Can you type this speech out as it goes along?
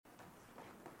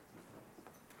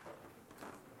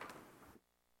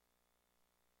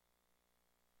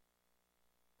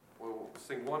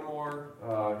sing one more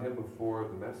hymn before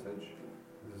the message.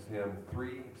 This is hymn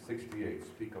 368,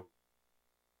 Speak of.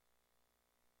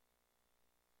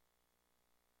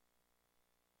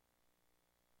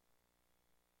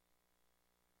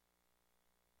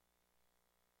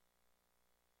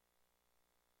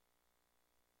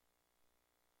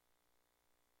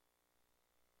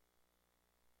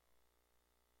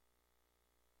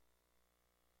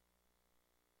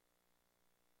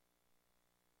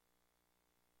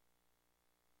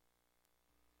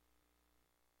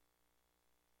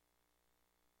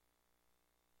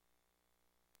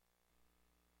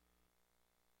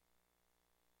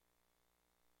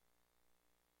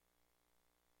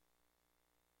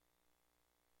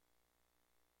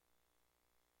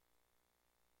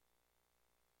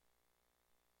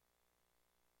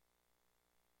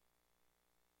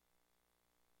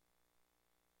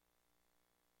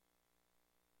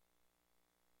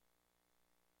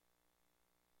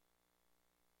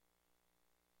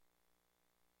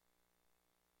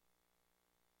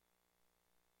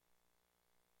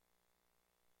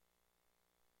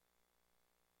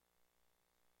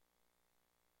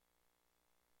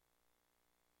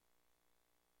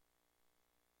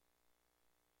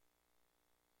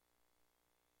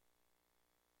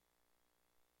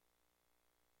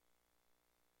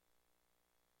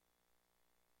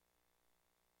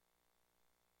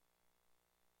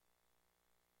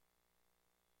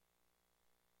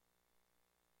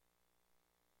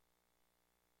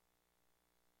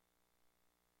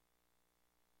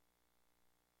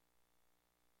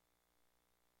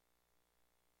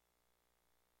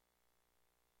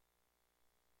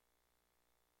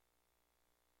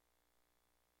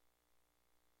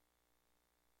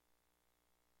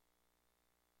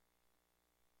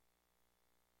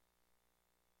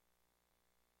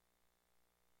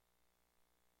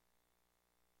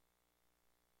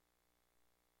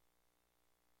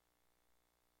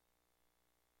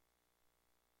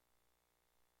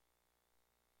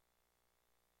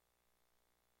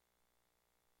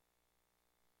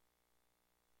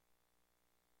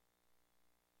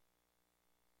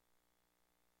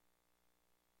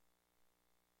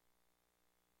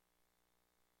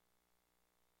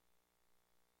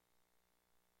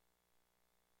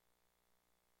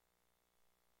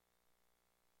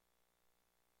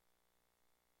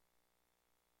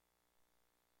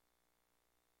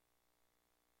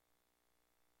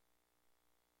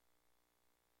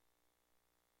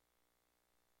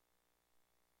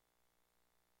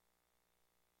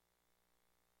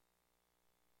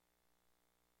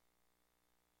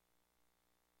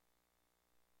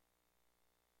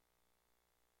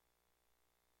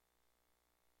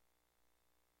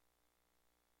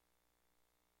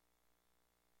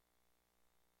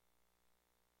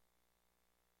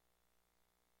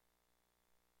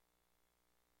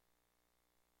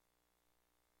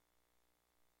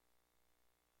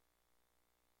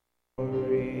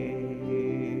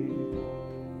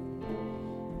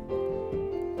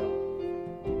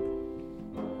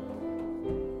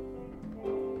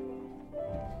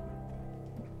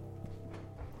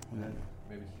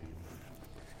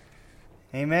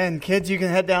 Amen. Kids, you can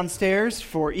head downstairs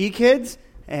for E-Kids,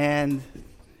 and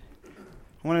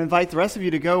I want to invite the rest of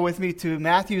you to go with me to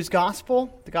Matthew's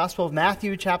Gospel, the Gospel of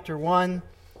Matthew, chapter 1.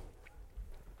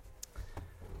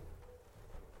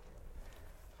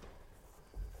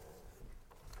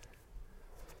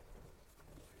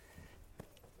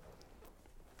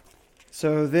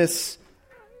 So this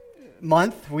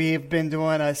month, we've been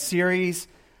doing a series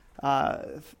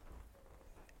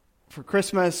for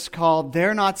Christmas called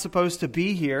They're Not Supposed to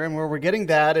Be Here. And where we're getting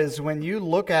that is when you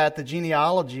look at the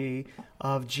genealogy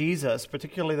of Jesus,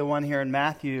 particularly the one here in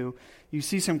Matthew, you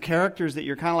see some characters that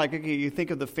you're kind of like, okay, you think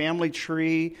of the family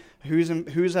tree, who's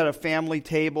at a family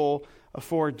table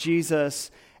for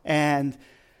Jesus, and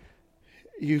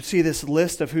you see this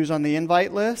list of who's on the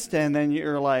invite list, and then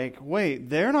you're like, wait,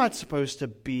 they're not supposed to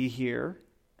be here.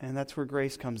 And that's where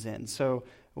grace comes in. So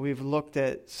we've looked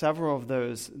at several of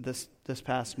those this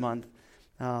past month.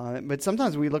 But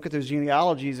sometimes we look at those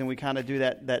genealogies and we kind of do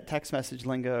that text message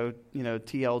lingo,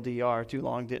 TLDR, too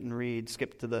long, didn't read,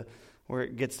 skip to where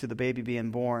it gets to the baby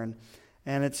being born.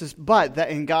 And it's just, but that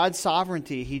in God's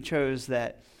sovereignty, He chose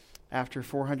that after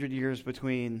 400 years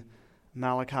between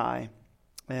Malachi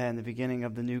and the beginning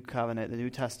of the New Covenant, the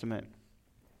New Testament,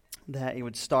 that He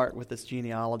would start with this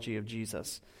genealogy of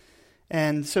Jesus.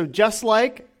 And so just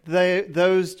like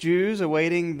those Jews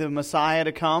awaiting the Messiah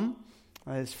to come,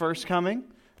 His first coming,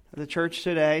 the church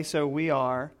today, so we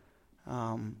are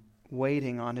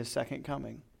waiting on His second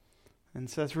coming. And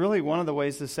so it's really one of the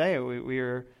ways to say it. We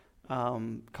are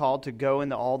called to go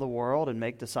into all the world and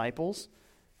make disciples.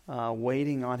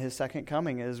 waiting on his second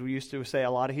coming, as we used to say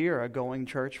a lot here, a going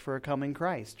church for a coming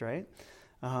Christ, right?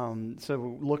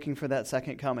 So looking for that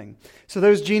second coming. So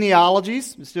those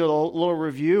genealogies, let's do a little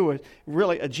review.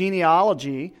 Really, a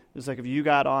genealogy is like if you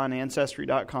got on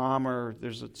Ancestry.com, or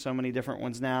there's so many different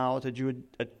ones now to do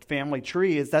a family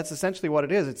tree. That's essentially what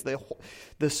it is. It's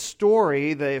the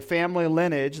story, the family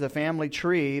lineage, the family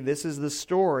tree. This is the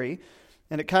story,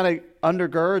 and it kind of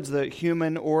undergirds the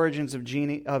human origins of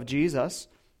Jesus,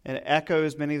 and it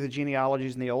echoes many of the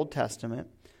genealogies in the Old Testament.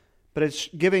 But it's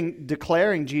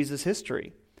declaring Jesus'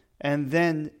 history and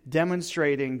then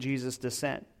demonstrating Jesus'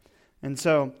 descent. And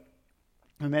so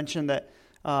I mentioned that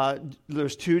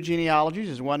there's two genealogies.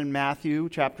 There's one in Matthew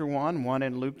chapter 1, one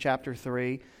in Luke chapter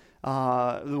 3.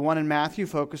 The one in Matthew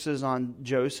focuses on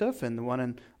Joseph, and the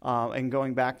one and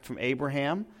going back from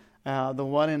Abraham. The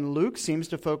one in Luke seems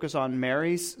to focus on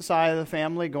Mary's side of the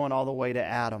family, going all the way to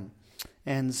Adam.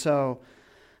 And so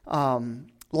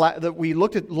we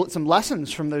looked at some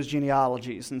lessons from those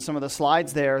genealogies, and some of the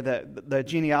slides there that the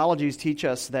genealogies teach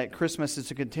us that Christmas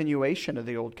is a continuation of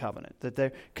the Old Covenant, that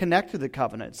they're connected to the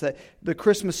covenants, that the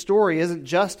Christmas story isn't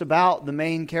just about the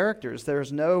main characters.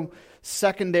 There's no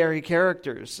secondary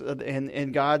characters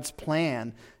in God's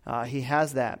plan. He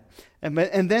has that. And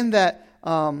then that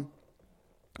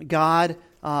God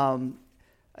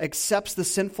accepts the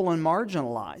sinful and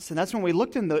marginalized. And that's when we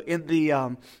looked in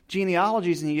the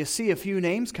genealogies, and you see a few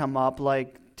names come up,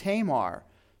 like Tamar,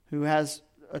 who has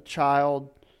a child,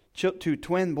 two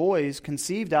twin boys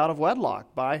conceived out of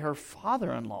wedlock by her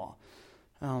father-in-law.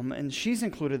 And she's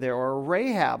included there. Or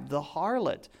Rahab, the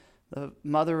harlot, the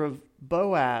mother of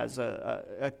Boaz,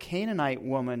 a Canaanite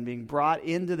woman being brought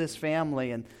into this family,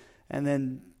 and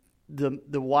then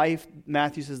the wife,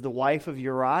 Matthew says, the wife of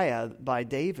Uriah by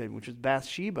David, which is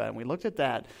Bathsheba. And we looked at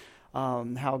that,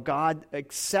 how God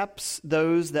accepts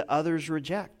those that others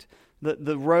reject.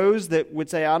 The rows that would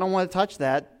say, I don't want to touch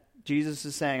that, Jesus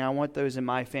is saying, I want those in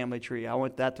my family tree. I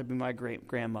want that to be my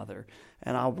great-grandmother,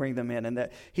 and I'll bring them in. And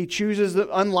that he chooses the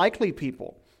unlikely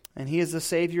people, and he is the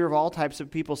Savior of all types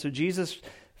of people. So Jesus'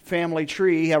 family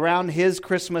tree, around his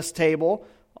Christmas table,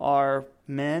 are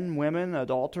men, women,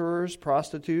 adulterers,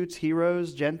 prostitutes,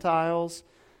 heroes, Gentiles,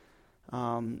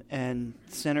 and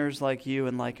sinners like you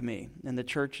and like me. And the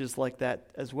church is like that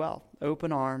as well.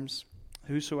 Open arms,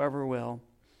 whosoever will.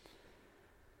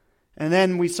 And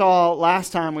then we saw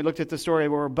last time we looked at the story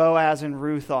where Boaz and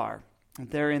Ruth are.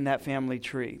 They're in that family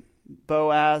tree.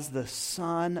 Boaz, the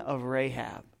son of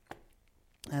Rahab.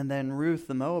 And then Ruth,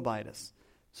 the Moabitess.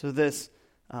 So this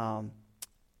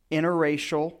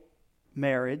interracial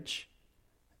marriage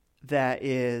that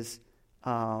is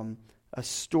a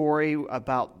story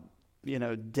about,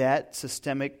 debt,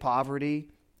 systemic poverty,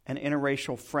 and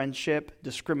interracial friendship,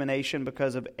 discrimination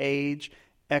because of age,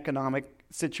 economic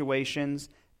situations,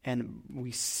 and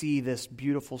we see this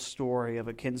beautiful story of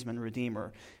a kinsman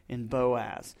redeemer in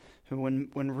Boaz, who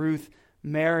when Ruth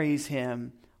marries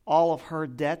him, all of her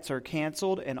debts are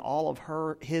canceled and all of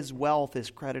his wealth is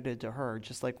credited to her,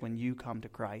 just like when you come to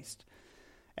Christ.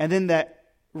 And then that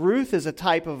Ruth is a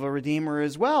type of a redeemer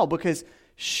as well, because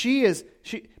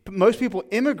most people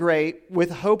immigrate with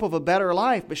hope of a better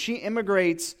life, but she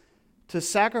immigrates to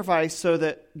sacrifice so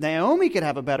that Naomi could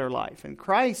have a better life. And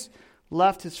Christ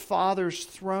left his Father's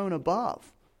throne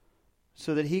above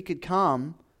so that he could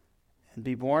come and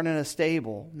be born in a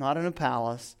stable, not in a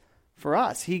palace, for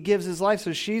us. He gives his life,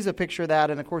 so she's a picture of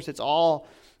that. And of course, it's all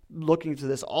looking to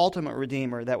this ultimate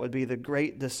redeemer that would be the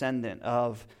great descendant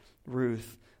of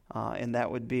Ruth. And that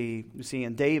would be, you see,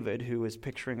 in David, who is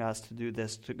picturing us to do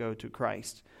this, to go to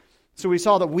Christ. So we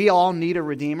saw that we all need a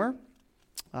redeemer,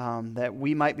 that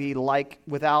we might be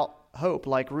without hope,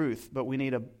 like Ruth, but we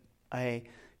need a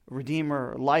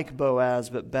redeemer like Boaz,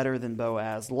 but better than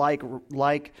Boaz, like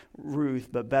Ruth,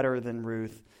 but better than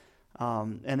Ruth.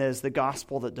 And it is the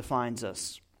gospel that defines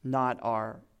us, not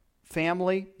our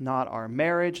family, not our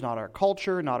marriage, not our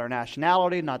culture, not our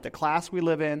nationality, not the class we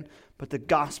live in, but the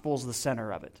gospel is the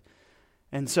center of it.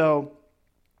 And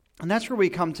that's where we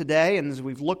come today, and as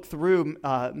we've looked through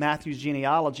Matthew's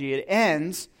genealogy, it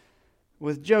ends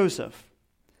with Joseph.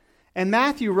 And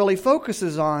Matthew really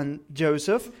focuses on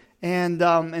Joseph,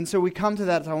 and so we come to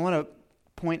that. So I want to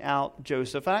point out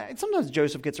Joseph. Sometimes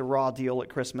Joseph gets a raw deal at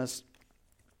Christmas,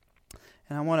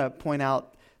 and I want to point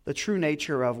out the true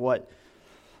nature of what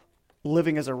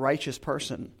living as a righteous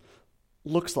person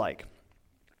looks like.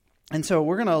 And so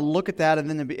we're going to look at that, and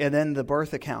then the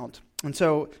birth account. And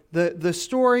so the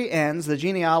story ends, the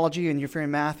genealogy, and if you're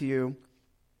in Matthew,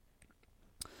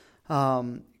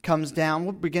 comes down.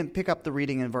 We'll pick up the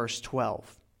reading in verse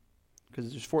 12.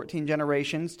 because there's 14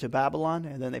 generations to Babylon,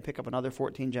 and then they pick up another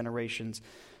 14 generations.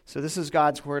 So this is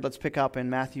God's word. Let's pick up in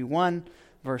Matthew 1,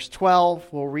 verse 12.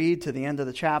 We'll read to the end of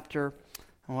the chapter,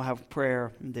 and we'll have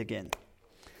prayer and dig in.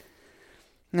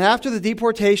 And after the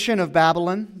deportation of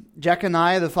Babylon,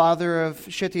 Jeconiah, the father of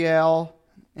Shealtiel,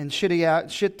 and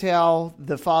Shealtiel,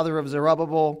 the father of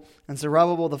Zerubbabel, and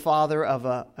Zerubbabel, the father of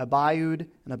Abiud,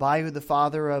 and Abiud, the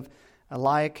father of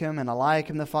Eliakim, and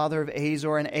Eliakim, the father of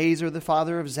Azor, and Azor, the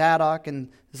father of Zadok, and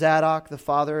Zadok, the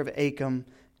father of Achim,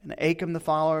 and Achim, the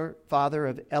father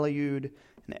of Eliud,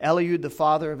 and Eliud, the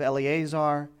father of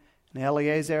Eleazar, and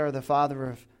Eleazar, the father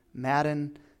of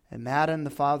Madden, and Madden, the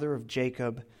father of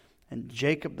Jacob, and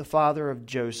Jacob, the father of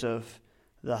Joseph,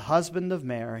 the husband of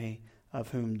Mary, of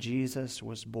whom Jesus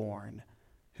was born,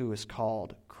 who is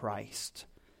called Christ.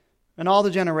 And all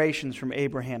the generations from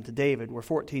Abraham to David were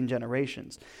 14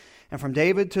 generations. And from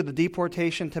David to the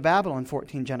deportation to Babylon,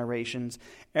 14 generations.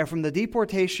 And from the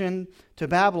deportation to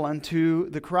Babylon to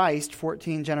the Christ,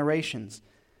 14 generations.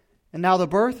 And now the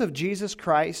birth of Jesus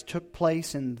Christ took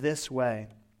place in this way.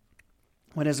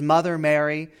 When his mother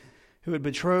Mary, who had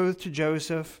betrothed to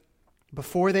Joseph,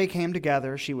 before they came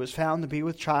together, she was found to be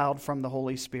with child from the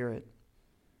Holy Spirit.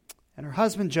 And her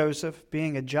husband Joseph,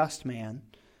 being a just man,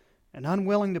 and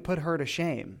unwilling to put her to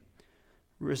shame,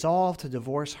 resolved to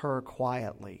divorce her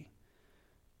quietly.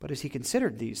 But as he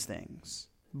considered these things,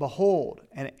 behold,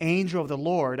 an angel of the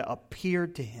Lord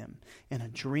appeared to him in a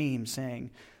dream,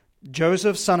 saying,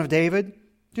 Joseph, son of David,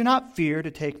 do not fear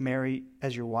to take Mary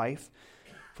as your wife,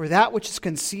 for that which is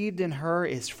conceived in her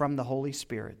is from the Holy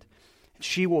Spirit.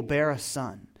 She will bear a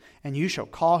son, and you shall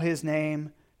call his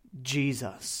name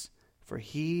Jesus, for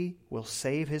he will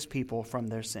save his people from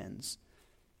their sins.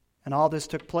 And all this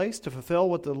took place to fulfill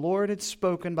what the Lord had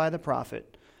spoken by the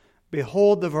prophet.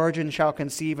 Behold, the virgin shall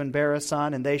conceive and bear a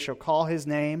son, and they shall call his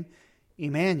name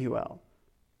Emmanuel,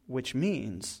 which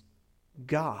means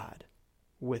God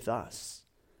with us.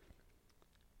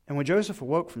 And when Joseph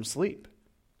awoke from sleep,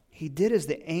 he did as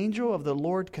the angel of the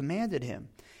Lord commanded him.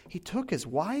 He took his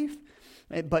wife,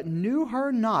 but knew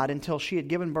her not until she had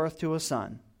given birth to a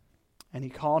son. And he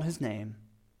called his name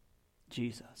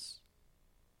Jesus.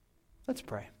 Let's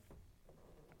pray.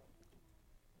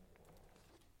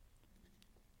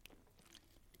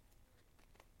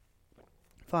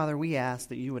 Father, we ask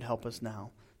that you would help us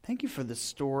now. Thank you for this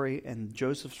story and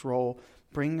Joseph's role,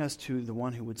 bringing us to the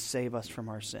one who would save us from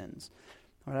our sins.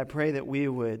 Lord, I pray that we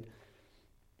would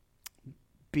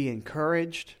be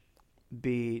encouraged,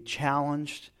 be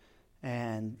challenged,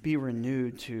 and be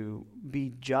renewed to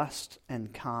be just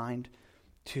and kind,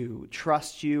 to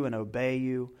trust you and obey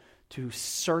you, to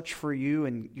search for you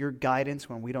and your guidance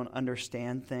when we don't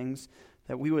understand things,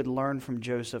 that we would learn from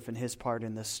Joseph and his part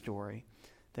in this story,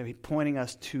 that he's pointing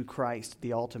us to Christ,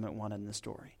 the ultimate one in the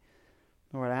story.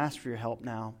 Lord, I ask for your help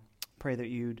now. Pray that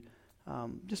you'd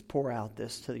just pour out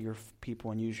this to your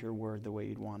people and use your word the way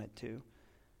you'd want it to.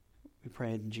 We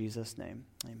pray in Jesus' name.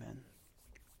 Amen.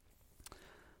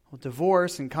 Well,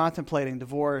 divorce and contemplating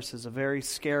divorce is a very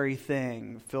scary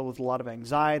thing, filled with a lot of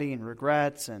anxiety and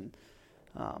regrets and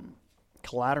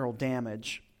collateral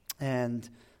damage. And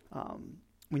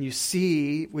when we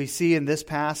see in this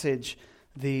passage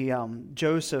the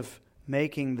Joseph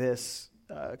making this,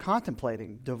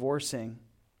 contemplating divorcing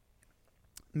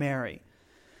Mary.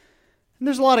 And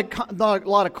there's a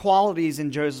lot of qualities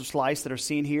in Joseph's life that are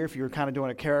seen here. If you're kind of doing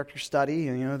a character study,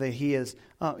 you know that he is,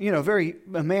 a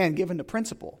man given to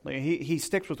principle. He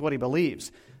sticks with what he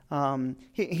believes.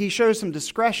 He shows some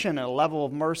discretion and a level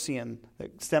of mercy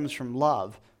that stems from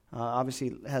love.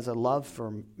 Obviously, has a love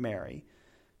for Mary,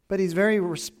 but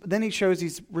then he shows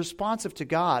he's responsive to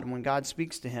God when God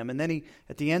speaks to him. And then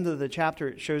at the end of the chapter,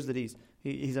 it shows that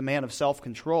he's a man of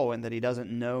self-control and that he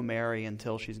doesn't know Mary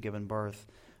until she's given birth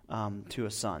to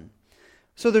a son.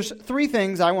 So there's three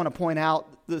things I want to point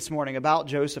out this morning about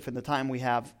Joseph in the time we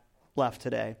have left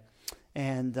today.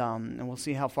 And we'll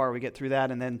see how far we get through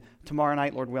that. And then tomorrow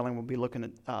night, Lord willing, we'll be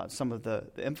looking at some of the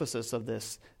emphasis of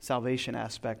this salvation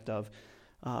aspect of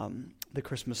the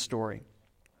Christmas story.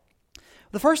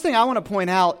 The first thing I want to point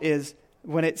out is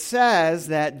when it says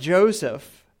that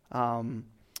Joseph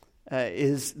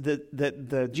is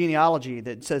the genealogy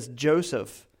that says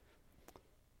Joseph,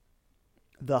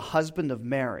 the husband of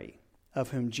Mary,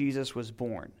 of whom Jesus was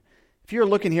born. If you're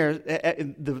looking here,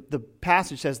 the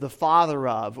passage says the father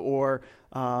of, or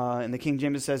in the King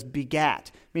James it says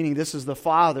begat, meaning this is the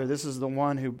father, this is the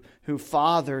one who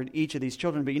fathered each of these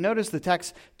children. But you notice the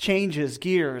text changes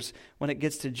gears when it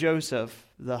gets to Joseph,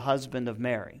 the husband of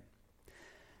Mary.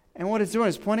 And what it's doing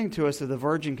is pointing to us to the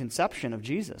virgin conception of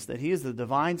Jesus, that he is the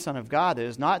divine Son of God that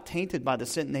is not tainted by the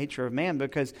sin nature of man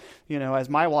because, as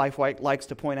my wife likes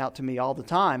to point out to me all the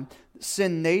time,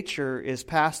 sin nature is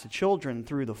passed to children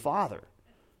through the Father.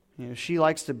 She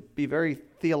likes to be very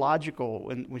theological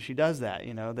when she does that,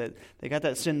 that they got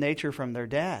that sin nature from their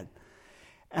dad.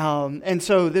 And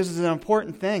so this is an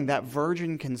important thing, that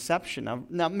virgin conception.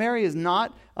 Now, Mary is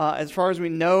not, as far as we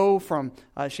know from,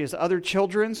 she has other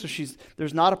children, so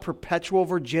there's not a perpetual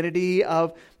virginity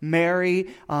of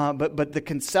Mary, but the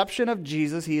conception of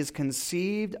Jesus, he is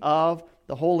conceived of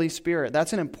the Holy Spirit.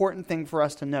 That's an important thing for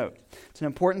us to note. It's an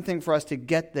important thing for us to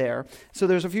get there. So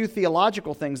there's a few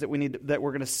theological things that we're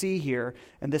going to see here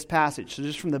in this passage. So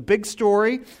just from the big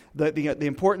story, the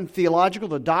important theological,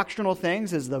 the doctrinal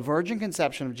things is the virgin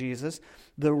conception of Jesus,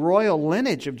 the royal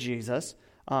lineage of Jesus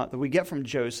that we get from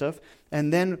Joseph,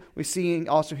 and then we see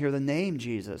also here the name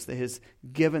Jesus, that has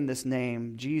given this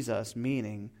name Jesus,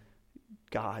 meaning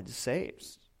God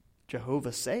saves.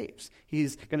 Jehovah saves.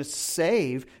 He's going to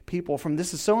save people from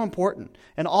this. Is so important.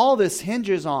 And all this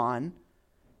hinges on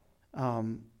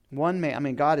one man. I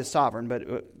mean, God is sovereign,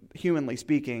 but humanly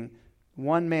speaking,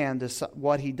 one man,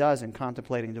 what he does in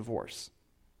contemplating divorce.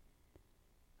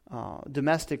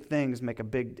 Domestic things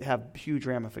have huge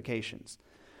ramifications.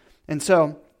 And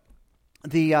so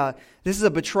this is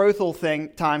a betrothal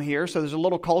time here, so there's a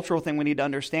little cultural thing we need to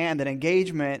understand, that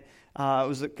engagement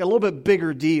was a little bit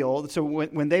bigger deal. So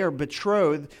when they are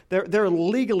betrothed, they're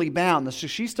legally bound. So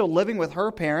she's still living with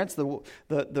her parents,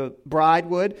 the bride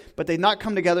would, but they'd not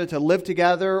come together to live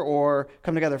together or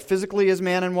come together physically as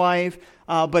man and wife.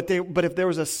 But if there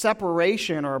was a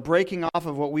separation or a breaking off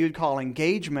of what we would call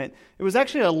engagement, it was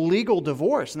actually a legal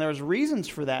divorce, and there was reasons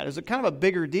for that. It was a kind of a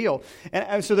bigger deal,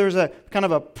 and so there's a kind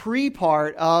of a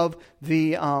pre-part of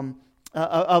the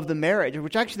marriage,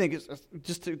 which I actually think is,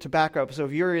 just to back up, so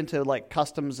if you're into like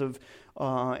customs of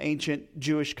ancient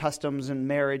Jewish customs and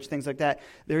marriage, things like that,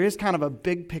 there is kind of a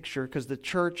big picture because the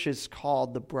church is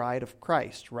called the bride of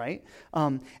Christ, right?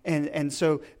 And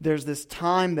so there's this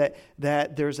time that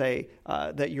there's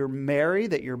that you're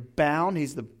married, that you're bound.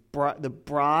 He's the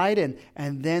bride, and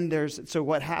then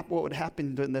what would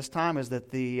happen during this time is that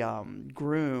the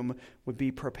groom would be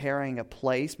preparing a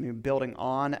place, maybe building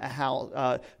on a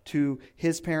house to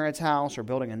his parents' house or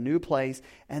building a new place,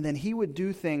 and then he would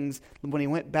do things when he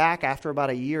went back after about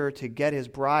a year to get his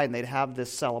bride, and they'd have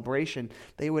this celebration.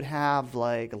 They would have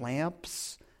like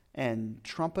lamps and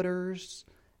trumpeters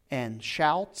and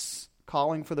shouts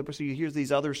calling for so you hear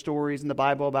these other stories in the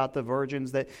Bible about the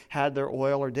virgins that had their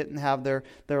oil or didn't have their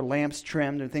lamps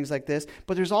trimmed and things like this.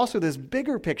 But there's also this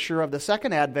bigger picture of the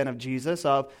second advent of Jesus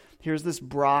of here's this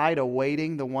bride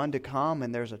awaiting the one to come,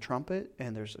 and there's a trumpet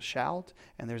and there's a shout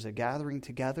and there's a gathering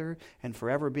together and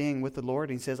forever being with the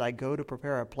Lord. And he says, I go to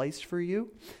prepare a place for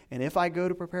you. And if I go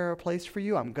to prepare a place for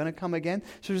you, I'm going to come again.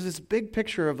 So there's this big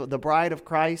picture of the bride of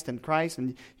Christ, and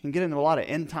you can get into a lot of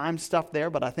end time stuff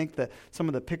there, but I think that some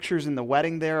of the pictures in the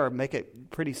wedding there make it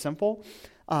pretty simple.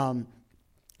 So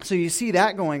you see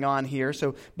that going on here.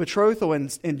 So betrothal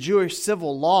in Jewish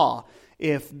civil law,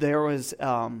 if there was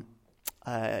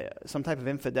some type of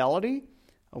infidelity,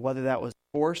 whether that was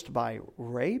forced by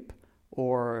rape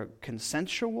or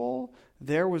consensual,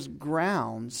 there was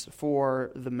grounds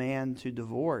for the man to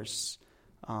divorce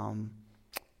the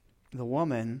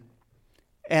woman.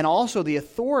 And also the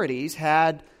authorities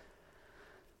had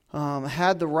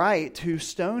the right to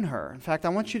stone her. In fact, I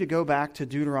want you to go back to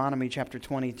Deuteronomy chapter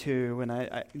 22, and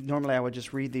I normally I would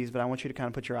just read these, but I want you to kind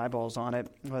of put your eyeballs on it,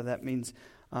 whether that means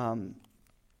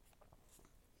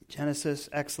Genesis,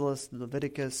 Exodus,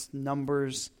 Leviticus,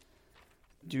 Numbers,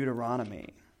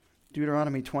 Deuteronomy.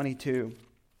 Deuteronomy 22.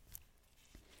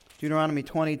 Deuteronomy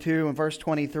 22 and verse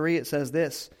 23, it says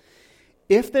this: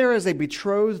 If there is a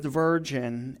betrothed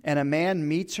virgin, and a man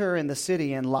meets her in the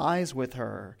city and lies with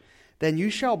her, then you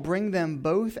shall bring them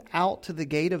both out to the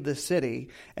gate of the city,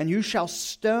 and you shall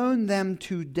stone them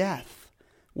to death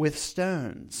with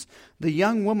stones. The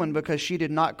young woman, because she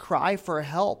did not cry for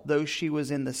help, though she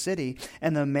was in the city,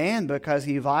 and the man, because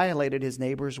he violated his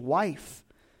neighbor's wife.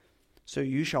 So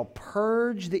you shall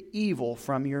purge the evil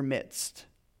from your midst.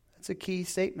 That's a key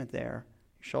statement there.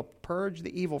 You shall purge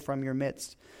the evil from your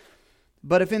midst.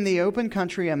 But if in the open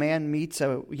country a man meets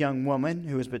a young woman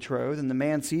who is betrothed, and the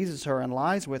man seizes her and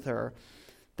lies with her,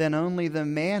 then only the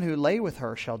man who lay with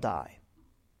her shall die.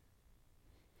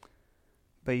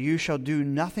 But you shall do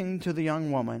nothing to the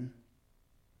young woman.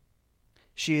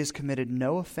 She has committed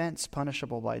no offense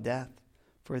punishable by death.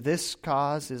 For this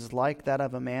cause is like that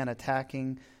of a man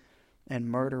attacking and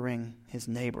murdering his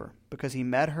neighbor, because he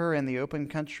met her in the open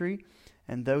country,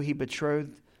 and though he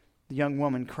betrothed the young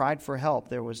woman cried for help.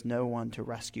 There was no one to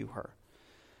rescue her.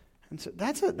 And so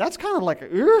that's kind of like,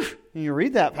 when you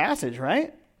read that passage,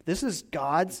 right? This is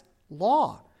God's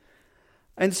law.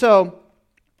 And so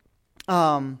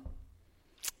I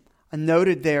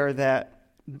noted there that,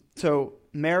 so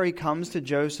Mary comes to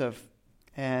Joseph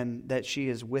and that she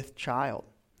is with child.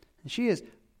 And she is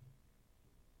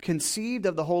conceived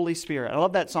of the Holy Spirit. I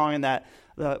love that song in that,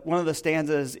 one of the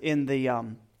stanzas in the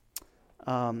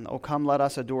 "O Come Let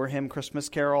Us Adore Him" Christmas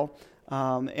carol.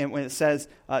 And when it says,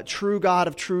 true God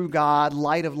of true God,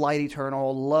 light of light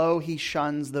eternal, lo, he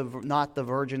shuns not the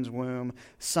virgin's womb,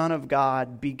 Son of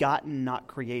God, begotten, not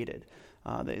created.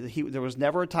 There was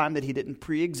never a time that he didn't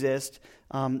pre-exist,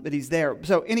 that he's there.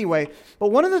 So anyway, but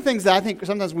one of the things that I think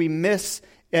sometimes we miss,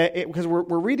 because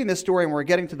we're reading this story and we're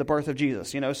getting to the birth of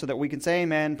Jesus, so that we can say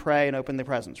amen, pray, and open the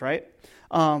presents, right?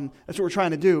 That's what we're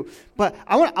trying to do. But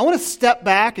I want to step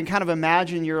back and kind of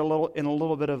imagine you're in a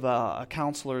little bit of a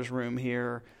counselor's room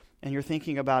here, and you're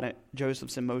thinking about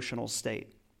Joseph's emotional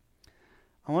state.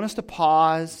 I want us to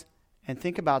pause and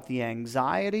think about the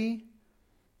anxiety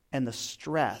and the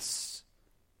stress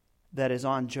that is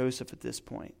on Joseph at this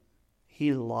point.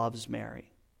 He loves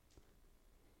Mary.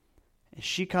 And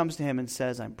she comes to him and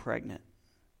says, I'm pregnant.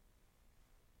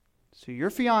 So your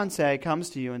fiance comes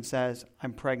to you and says,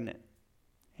 I'm pregnant.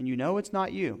 And you know it's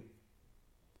not you.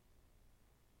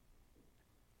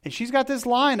 And she's got this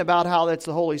line about how that's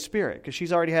the Holy Spirit, because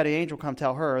she's already had an angel come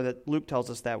tell her that Luke tells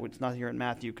us that. It's not here in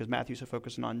Matthew, because Matthew's so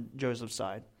focusing on Joseph's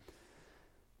side.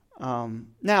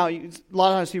 Now, a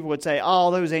lot of times people would say, oh,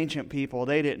 those ancient people,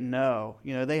 they didn't know.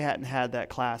 They hadn't had that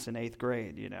class in 8th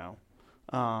grade,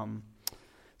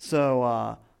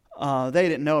 So they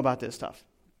didn't know about this stuff.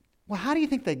 Well, how do you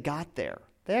think they got there?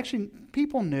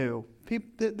 People knew. They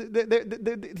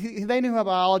knew how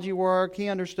biology worked. He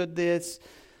understood this.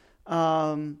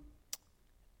 Do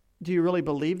you really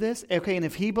believe this? Okay, and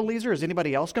if he believes her, is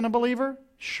anybody else going to believe her?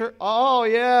 Sure. Oh,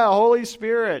 yeah, Holy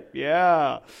Spirit.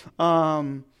 Yeah.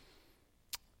 And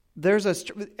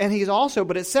he's also,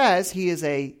 but it says he is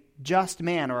a just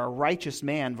man or a righteous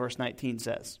man, verse 19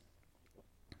 says.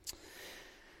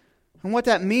 And what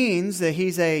that means, that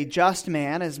he's a just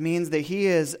man, means that he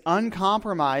is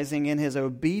uncompromising in his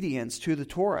obedience to the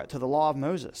Torah, to the law of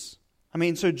Moses.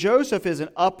 So Joseph is an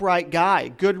upright guy,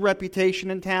 good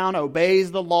reputation in town,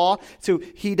 obeys the law, so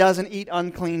he doesn't eat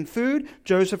unclean food.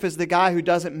 Joseph is the guy who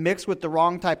doesn't mix with the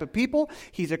wrong type of people.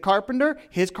 He's a carpenter.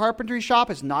 His carpentry shop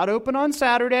is not open on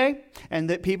Saturday, and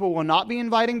that people will not be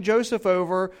inviting Joseph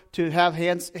over to have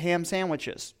ham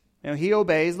sandwiches. He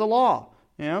obeys the law.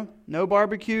 No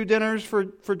barbecue dinners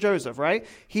for Joseph, right?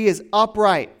 He is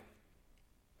upright.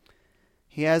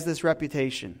 He has this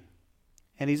reputation.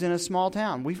 And he's in a small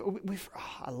town.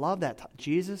 I love that.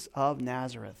 Jesus of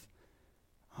Nazareth.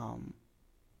 From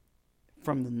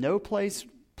the no place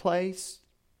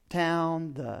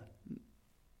town,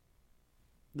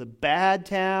 the bad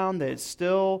town that's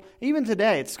still, even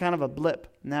today, it's kind of a blip,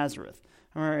 Nazareth.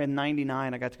 I remember in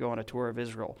 99, I got to go on a tour of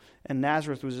Israel. And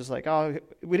Nazareth was just like,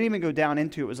 we didn't even go down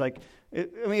into it. It was like,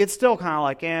 it's still kind of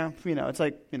like, it's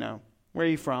like, where are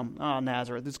you from? Oh,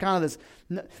 Nazareth. It's kind of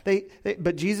this,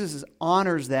 but Jesus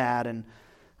honors that. And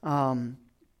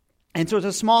so it's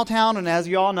a small town. And as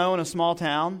you all know, in a small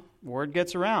town, word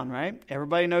gets around, right?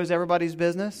 Everybody knows everybody's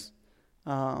business.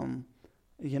 Small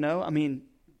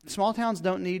towns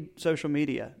don't need social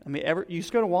media. You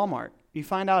just go to Walmart. You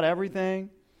find out everything.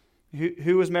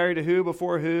 Who was married to who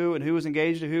before who, and who was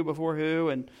engaged to who before who,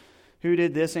 and who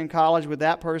did this in college with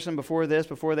that person before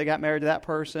they got married to that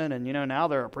person, and now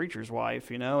they're a preacher's wife,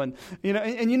 and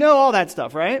all that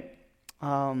stuff, right?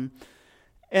 And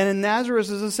in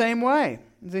Nazareth is the same way.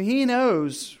 So he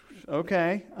knows,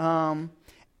 okay, and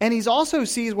he's also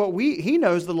sees he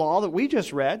knows the law that we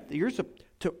just read. That you're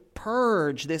to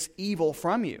purge this evil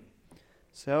from you.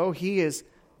 So he is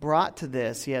brought to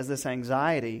this. He has this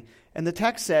anxiety. And the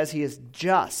text says he is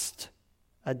just,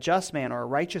 a just man or a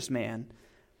righteous man,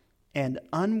 and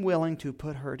unwilling to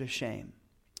put her to shame,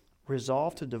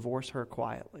 resolved to divorce her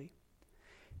quietly.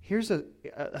 Here's a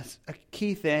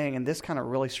key thing, and this kind of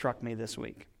really struck me this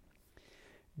week.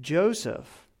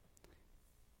 Joseph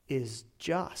is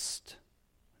just,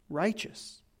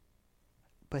 righteous,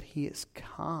 but he is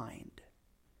kind.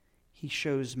 He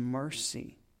shows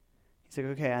mercy. He's like,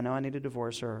 okay, I know I need to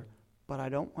divorce her, but I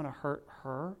don't want to hurt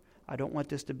her. I don't want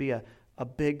this to be a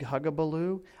big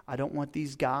hugabaloo. I don't want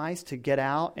these guys to get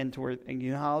out and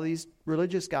you know how these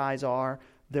religious guys are.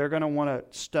 They're going to want to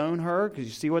stone her, because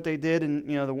you see what they did in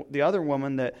the other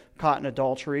woman that caught in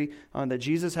adultery that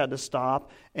Jesus had to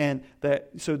stop. And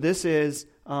so this is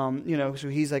and you know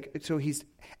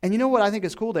what I think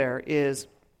is cool there is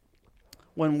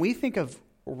when we think of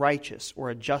righteous or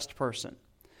a just person,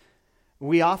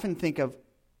 we often think of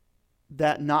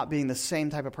that not being the same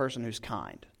type of person who's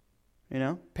kind. You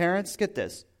know, parents, get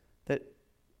this, that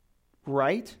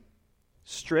right,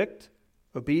 strict,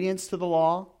 obedience to the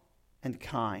law, and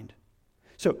kind.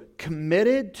 So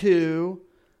committed to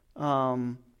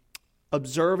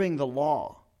observing the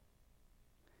law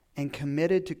and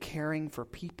committed to caring for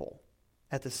people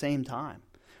at the same time.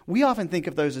 We often think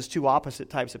of those as two opposite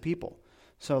types of people.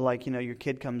 So like, your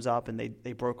kid comes up and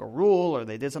they broke a rule or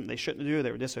they did something they shouldn't do,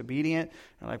 they were disobedient.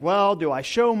 You're like, well, do I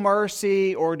show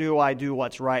mercy or do I do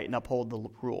what's right and uphold the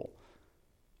rule?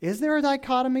 Is there a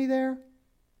dichotomy there?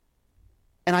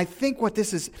 And I think what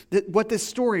this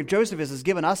story of Joseph is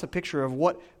given us a picture of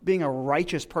what being a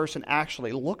righteous person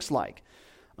actually looks like.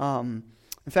 In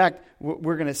fact,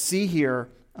 we're going to see here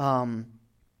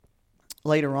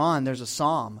later on, there's a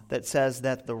psalm that says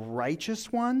that the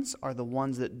righteous ones are the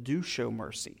ones that do show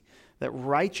mercy. The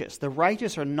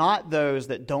righteous are not those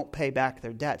that don't pay back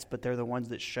their debts, but they're the ones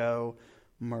that show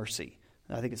mercy.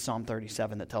 I think it's Psalm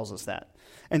 37 that tells us that.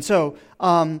 And so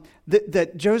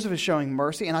that Joseph is showing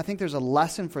mercy, and I think there's a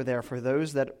lesson for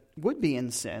those that would be in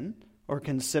sin or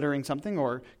considering something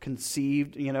or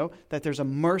conceived, that there's a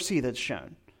mercy that's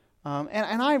shown.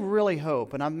 And I really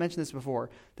hope, and I've mentioned this before,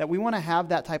 that we want to have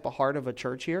that type of heart of a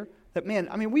church here. That,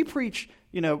 we preach,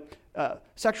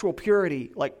 sexual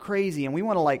purity like crazy, and we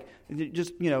want to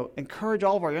just encourage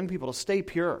all of our young people to stay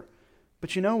pure.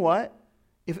 But you know what?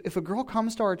 If a girl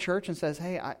comes to our church and says,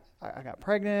 hey, I got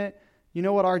pregnant, you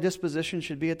know what our disposition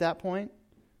should be at that point?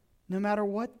 No matter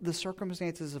what the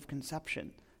circumstances of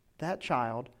conception, that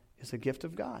child is a gift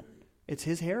of God. It's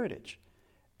His heritage.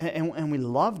 And we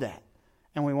love that.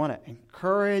 And we want to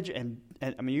encourage and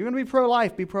you're going to be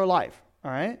pro-life, be pro-life.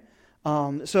 All right?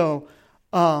 So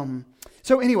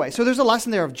anyway, so there's a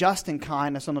lesson there of just and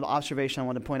kind. That's another observation I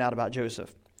want to point out about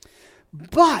Joseph.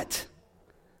 But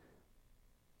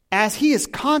as he is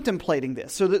contemplating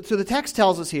this, so the text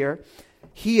tells us here,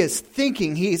 he is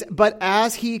thinking, but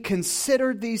as he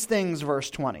considered these things, verse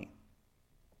 20.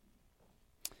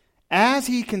 As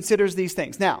he considers these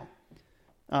things. Now,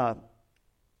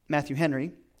 Matthew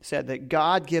Henry said that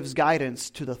God gives guidance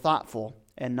to the thoughtful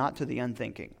and not to the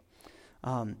unthinking.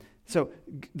 So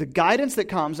the guidance that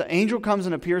comes, the angel comes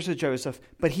and appears to Joseph,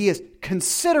 but he is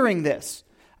considering this.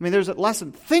 There's a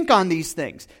lesson. Think on these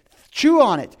things. Chew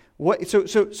on it.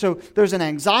 So there's an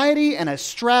anxiety and a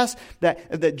stress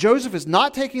that Joseph is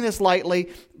not taking this lightly.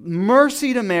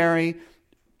 Mercy to Mary,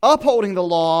 upholding the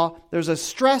law. There's a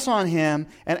stress on him.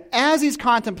 And as he's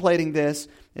contemplating this,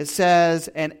 it says,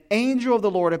 an angel of the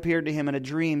Lord appeared to him in a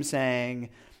dream saying,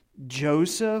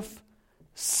 Joseph,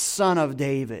 son of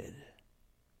David.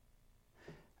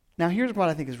 Now here's what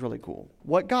I think is really cool.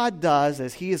 What God does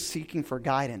as he is seeking for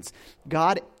guidance,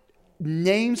 God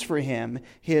names for him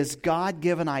his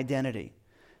God-given identity.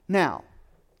 Now,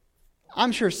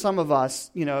 I'm sure some of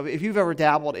us, if you've ever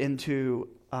dabbled into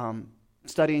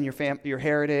studying your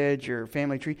heritage, your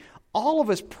family tree, all of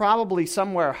us probably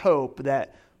somewhere hope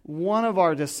that one of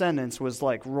our descendants was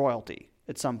like royalty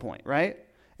at some point, right?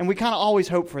 And we kind of always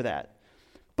hope for that.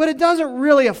 But it doesn't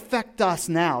really affect us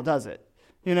now, does it?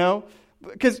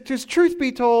 Because truth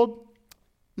be told,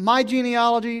 my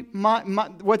genealogy,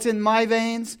 what's in my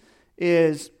veins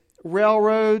is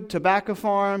railroad, tobacco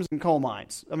farms, and coal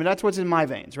mines. That's what's in my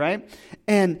veins, right?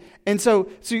 And so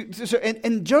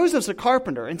Joseph's a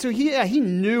carpenter, and so he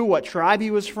knew what tribe he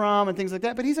was from and things like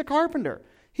that. But he's a carpenter.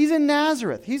 He's in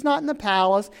Nazareth. He's not in the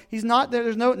palace. He's not there.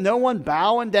 There's no one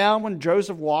bowing down when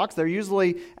Joseph walks. They're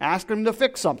usually asking him to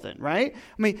fix something, right?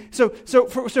 So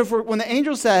for when the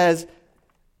angel says,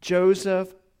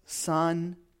 Joseph,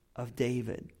 son of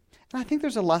David, and I think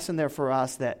there's a lesson there for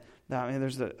us that.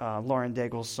 There's the Lauren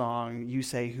Daigle's song, You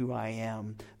Say Who I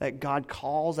Am, that God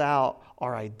calls out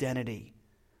our identity.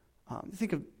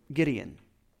 Think of Gideon.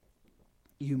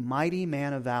 You mighty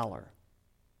man of valor.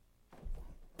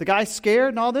 The guy's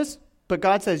scared and all this, but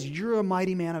God says, you're a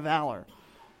mighty man of valor.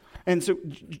 And so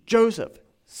Joseph,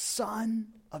 son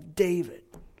of David.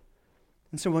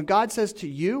 And so when God says to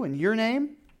you in your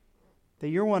name that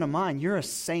you're one of mine, you're a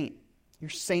saint. You're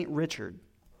Saint Richard,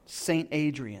 Saint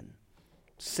Adrian,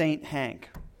 Saint Hank.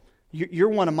 You're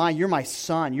one of mine. You're my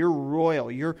son. You're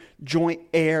royal. You're joint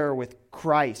heir with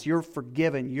Christ. You're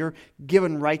forgiven. You're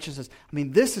given righteousness.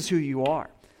 This is who you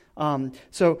are.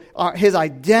 His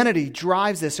identity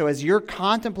drives this. So as you're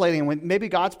contemplating, when maybe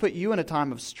God's put you in a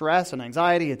time of stress and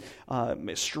anxiety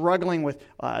and struggling with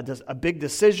a big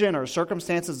decision or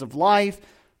circumstances of life,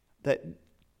 that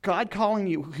God calling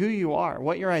you who you are,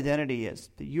 what your identity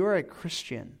is, that you are a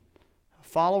Christian,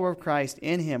 follower of Christ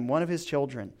in Him, one of His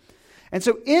children. And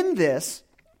so in this,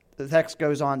 the text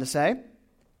goes on to say,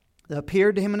 it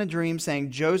appeared to him in a dream,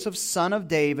 saying, Joseph, son of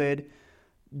David,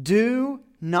 do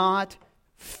not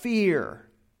fear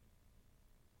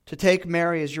to take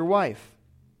Mary as your wife,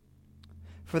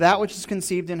 for that which is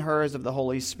conceived in her is of the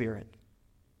Holy Spirit.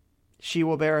 She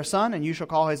will bear a son, and you shall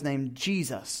call his name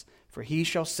Jesus, for he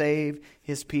shall save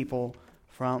his people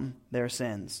from their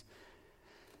sins.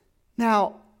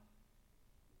 Now,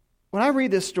 when I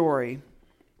read this story,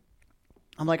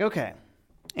 I'm like, okay,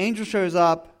 angel shows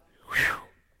up. Whew,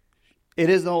 it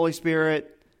is the Holy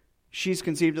Spirit. She's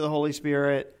conceived of the Holy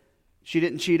Spirit. She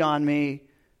didn't cheat on me.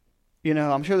 You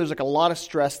know, I'm sure there's like a lot of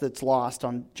stress that's lost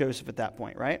on Joseph at that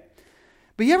point, right?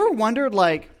 But you ever wondered,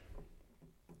 like,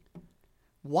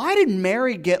 why did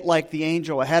Mary get like the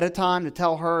angel ahead of time to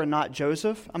tell her and not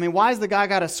Joseph? I mean, why has the guy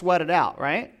got to sweat it out,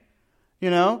 right? You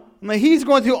know, I mean, he's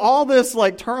going through all this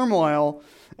like turmoil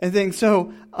and things.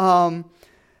 So,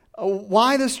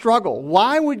 why the struggle?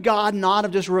 Why would God not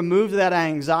have just removed that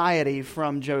anxiety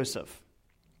from Joseph?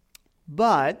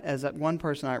 But, as that one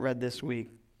person I read this week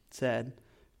said,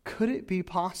 could it be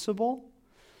possible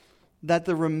that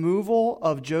the removal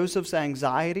of Joseph's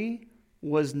anxiety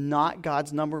was not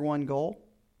God's number one goal?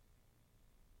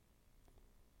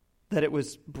 That it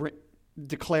was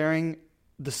declaring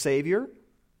the Savior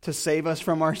to save us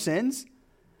from our sins?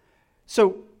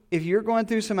 So, if you're going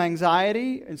through some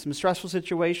anxiety and some stressful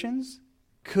situations,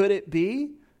 could it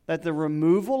be that the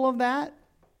removal of that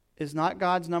is not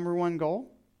God's number one goal?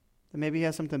 That maybe He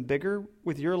has something bigger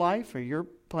with your life or your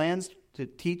plans to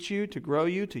teach you, to grow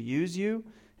you, to use you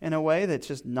in a way that's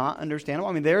just not understandable.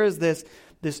 I mean, there is this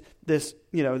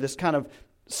kind of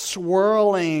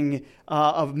swirling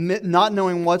of not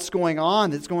knowing what's going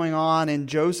on that's going on in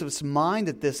Joseph's mind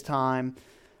at this time.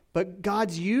 But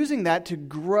God's using that to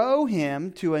grow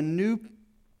him to a new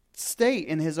state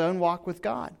in his own walk with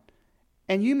God.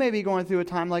 And you may be going through a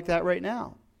time like that right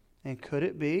now. And could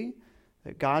it be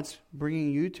that God's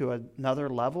bringing you to another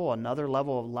level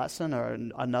of lesson, or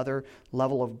another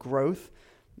level of growth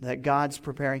that God's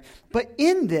preparing? But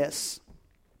in this,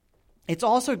 it's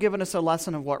also given us a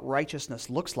lesson of what righteousness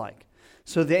looks like.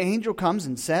 So the angel comes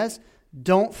and says,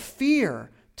 don't fear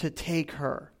to take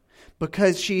her,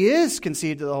 because she is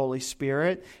conceived of the Holy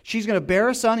Spirit. She's going to bear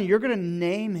a son, and you're going to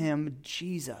name him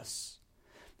Jesus.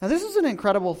 Now, this is an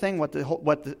incredible thing,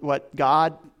 what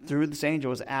God, through this angel,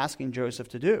 was asking Joseph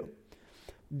to do.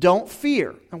 Don't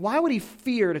fear. And why would he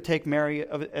fear to take Mary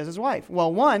as his wife?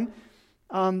 Well, one,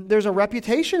 there's a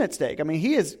reputation at stake. I mean,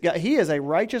 he is a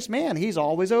righteous man. He's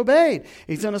always obeyed.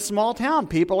 He's in a small town.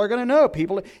 People are going to know.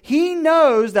 He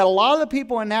knows that a lot of the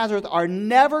people in Nazareth are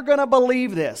never going to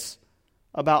believe this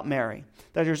about Mary.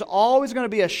 That there's always going to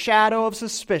be a shadow of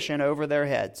suspicion over their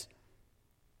heads.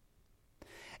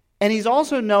 And he's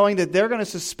also knowing that they're going to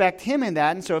suspect him in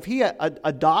that. And so if he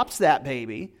adopts that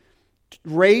baby,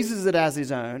 raises it as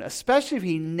his own, especially if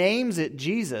he names it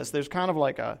Jesus, there's kind of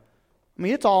like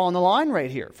it's all on the line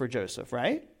right here for Joseph,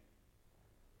 right?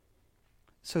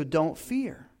 So don't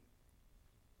fear.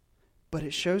 But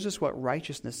it shows us what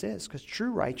righteousness is, because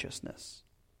true righteousness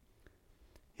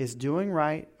is doing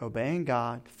right, obeying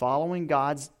God, following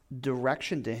God's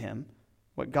direction to him,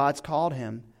 what God's called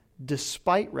him,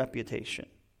 despite reputation.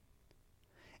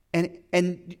 And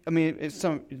I mean,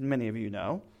 many of you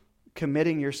know,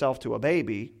 committing yourself to a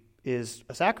baby is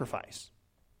a sacrifice.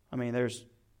 I mean, there's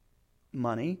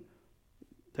money,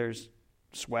 there's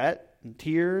sweat and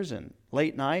tears and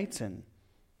late nights and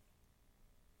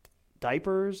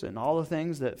diapers and all the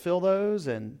things that fill those,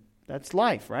 and that's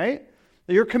life, right?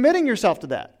 You're committing yourself to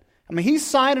that. I mean, he's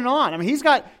signing on. I mean, he's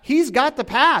got the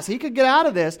pass. He could get out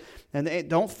of this, and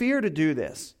don't fear to do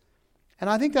this. And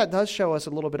I think that does show us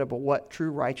a little bit about what true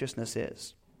righteousness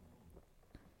is.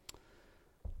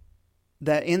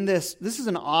 That in this is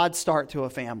an odd start to a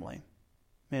family.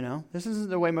 You know, this isn't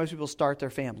the way most people start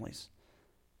their families.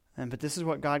 But this is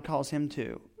what God calls him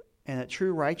to. And that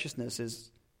true righteousness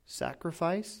is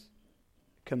sacrifice,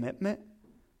 commitment,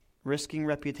 risking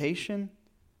reputation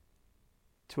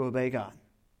to obey God.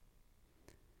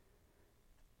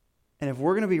 And if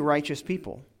we're going to be righteous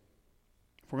people,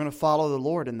 if we're going to follow the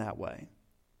Lord in that way,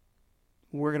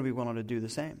 we're going to be willing to do the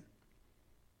same.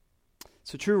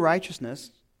 So true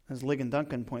righteousness, as Ligon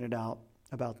Duncan pointed out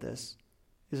about this,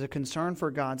 is a concern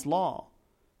for God's law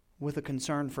with a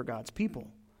concern for God's people.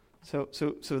 So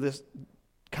this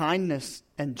kindness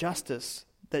and justice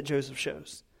that Joseph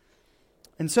shows.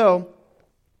 And so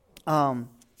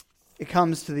it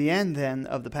comes to the end then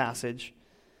of the passage.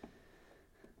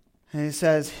 And it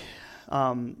says,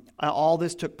 All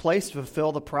this took place to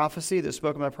fulfill the prophecy that was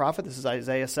spoken by the prophet. This is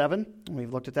Isaiah 7.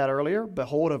 We've looked at that earlier.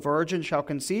 Behold, a virgin shall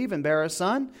conceive and bear a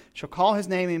son, shall call his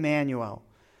name Emmanuel.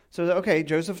 So, okay,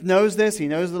 Joseph knows this. He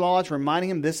knows the law. It's reminding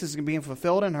him this is being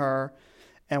fulfilled in her.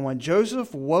 And when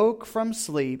Joseph woke from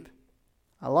sleep,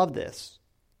 I love this.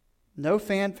 No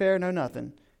fanfare, no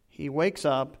nothing. He wakes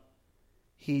up.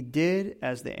 He did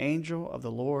as the angel of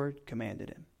the Lord commanded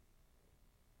him.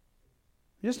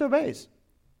 He just obeys.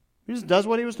 He just does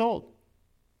what he was told.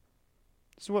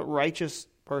 This is what a righteous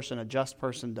person, a just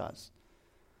person does.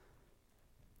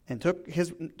 And took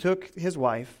his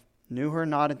wife, knew her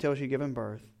not until she given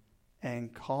birth,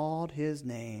 and called his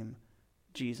name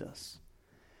Jesus.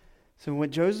 So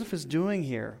what Joseph is doing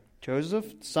here,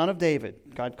 Joseph, son of David,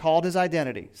 God called his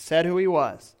identity, said who he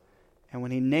was. And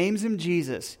when he names him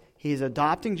Jesus, he's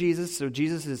adopting Jesus. So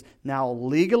Jesus is now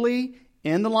legally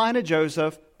in the line of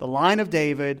Joseph, the line of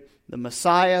David, the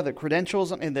Messiah, the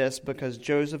credentials in this, because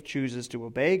Joseph chooses to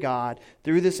obey God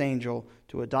through this angel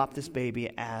to adopt this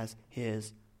baby as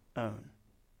his own.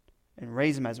 And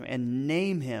raise him as him and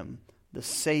name him the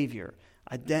Savior.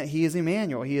 He is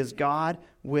Emmanuel. He is God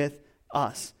with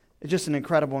us. It's just an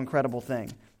incredible, incredible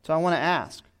thing. So I want to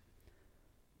ask,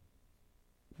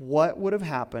 what would have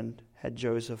happened had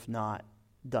Joseph not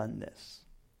done this?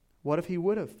 What if he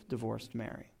would have divorced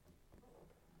Mary?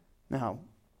 Now,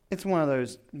 it's one of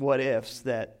those what ifs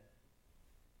that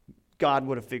God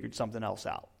would have figured something else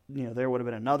out. You know, there would have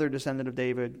been another descendant of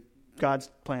David.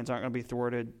 God's plans aren't going to be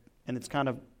thwarted, and it's kind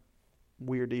of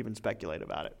weird to even speculate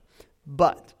about it.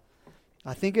 But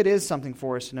I think it is something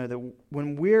for us to know that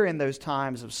when we're in those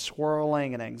times of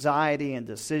swirling and anxiety and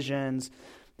decisions,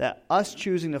 that us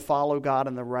choosing to follow God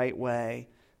in the right way,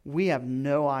 we have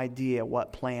no idea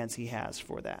what plans he has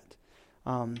for that.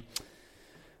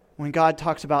 When God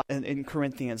talks about in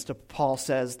Corinthians, Paul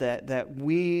says that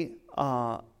we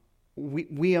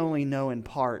only know in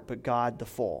part, but God the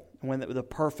full. And when the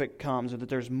perfect comes, or that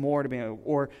there's more to be,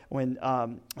 or when I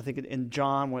think in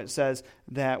John when it says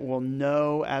that we'll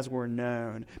know as we're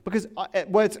known, because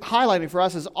what it's highlighting for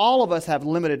us is all of us have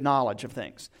limited knowledge of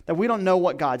things that we don't know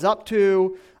what God's up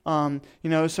to.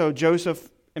 So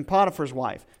Joseph and Potiphar's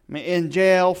wife, in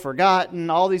jail, forgotten,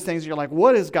 all these things. You're like,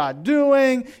 what is God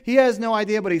doing? He has no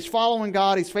idea, but he's following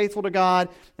God. He's faithful to God,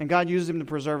 and God uses him to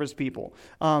preserve his people.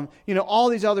 All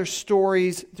these other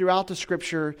stories throughout the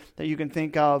Scripture that you can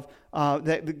think of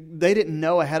that they didn't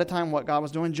know ahead of time what God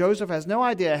was doing. Joseph has no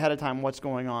idea ahead of time what's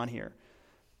going on here.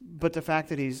 But the fact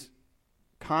that he's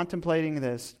contemplating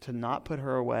this to not put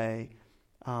her away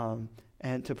and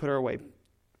to put her away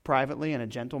privately in a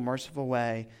gentle, merciful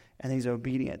way, and he's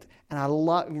obedient. And I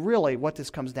love, really, what this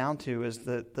comes down to is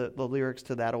the lyrics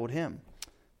to that old hymn,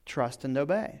 trust and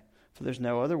obey. For there's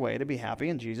no other way to be happy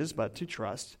in Jesus but to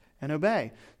trust and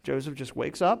obey. Joseph just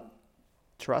wakes up,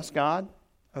 trusts God,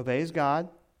 obeys God,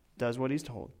 does what he's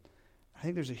told. I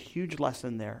think there's a huge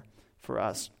lesson there for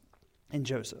us in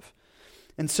Joseph.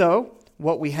 And so,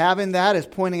 what we have in that is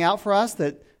pointing out for us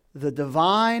that the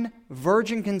divine,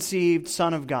 virgin-conceived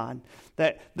Son of God,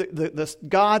 that the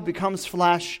God becomes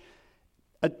flesh,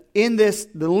 in this,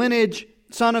 the lineage,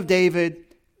 son of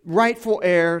David, rightful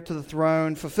heir to the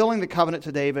throne, fulfilling the covenant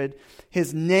to David.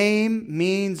 His name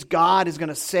means God is going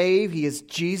to save. He is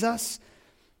Jesus.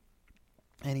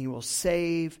 And he will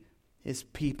save his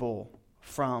people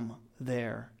from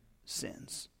their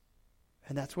sins.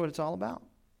 And that's what it's all about.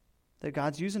 That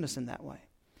God's using us in that way.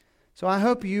 So I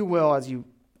hope you will, as you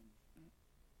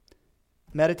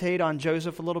meditate on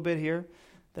Joseph a little bit here,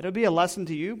 that it'll be a lesson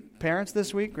to you, parents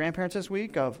this week, grandparents this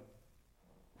week, of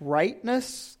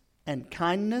rightness and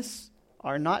kindness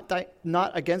are not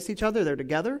against each other, they're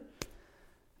together.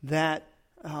 That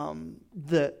our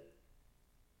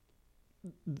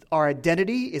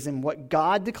identity is in what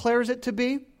God declares it to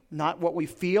be, not what we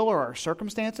feel or our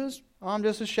circumstances. I'm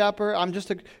just a shepherd, I'm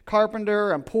just a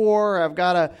carpenter, I'm poor, I've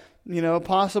got a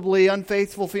possibly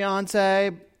unfaithful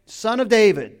fiance, son of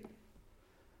David.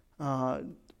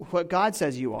 What God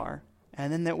says you are,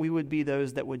 and then that we would be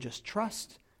those that would just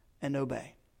trust and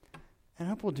obey. And I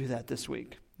hope we'll do that this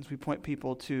week as we point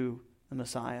people to the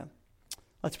Messiah.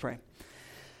 Let's pray.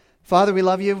 Father, we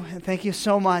love you, and thank you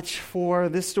so much for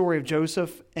this story of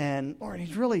Joseph. And Lord,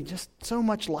 he's really just so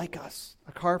much like us,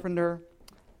 a carpenter,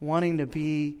 wanting to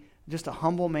be just a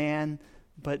humble man,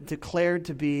 but declared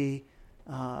to be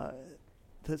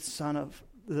the son of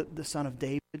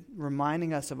David,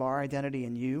 reminding us of our identity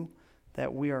in you,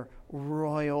 that we are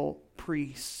royal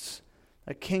priests,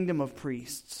 a kingdom of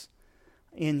priests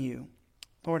in you.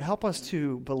 Lord, help us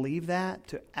to believe that,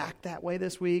 to act that way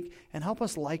this week, and help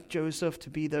us, like Joseph, to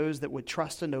be those that would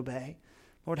trust and obey,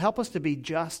 Lord, help us to be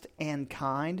just and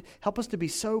kind. Help us to be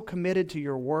so committed to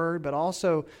your word, but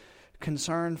also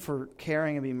concerned for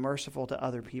caring and being merciful to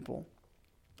other people.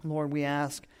 Lord, we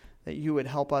ask that you would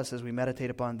help us as we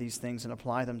meditate upon these things and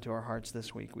apply them to our hearts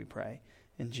this week, we pray.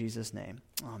 In Jesus' name,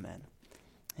 amen.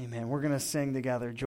 Amen. We're going to sing together.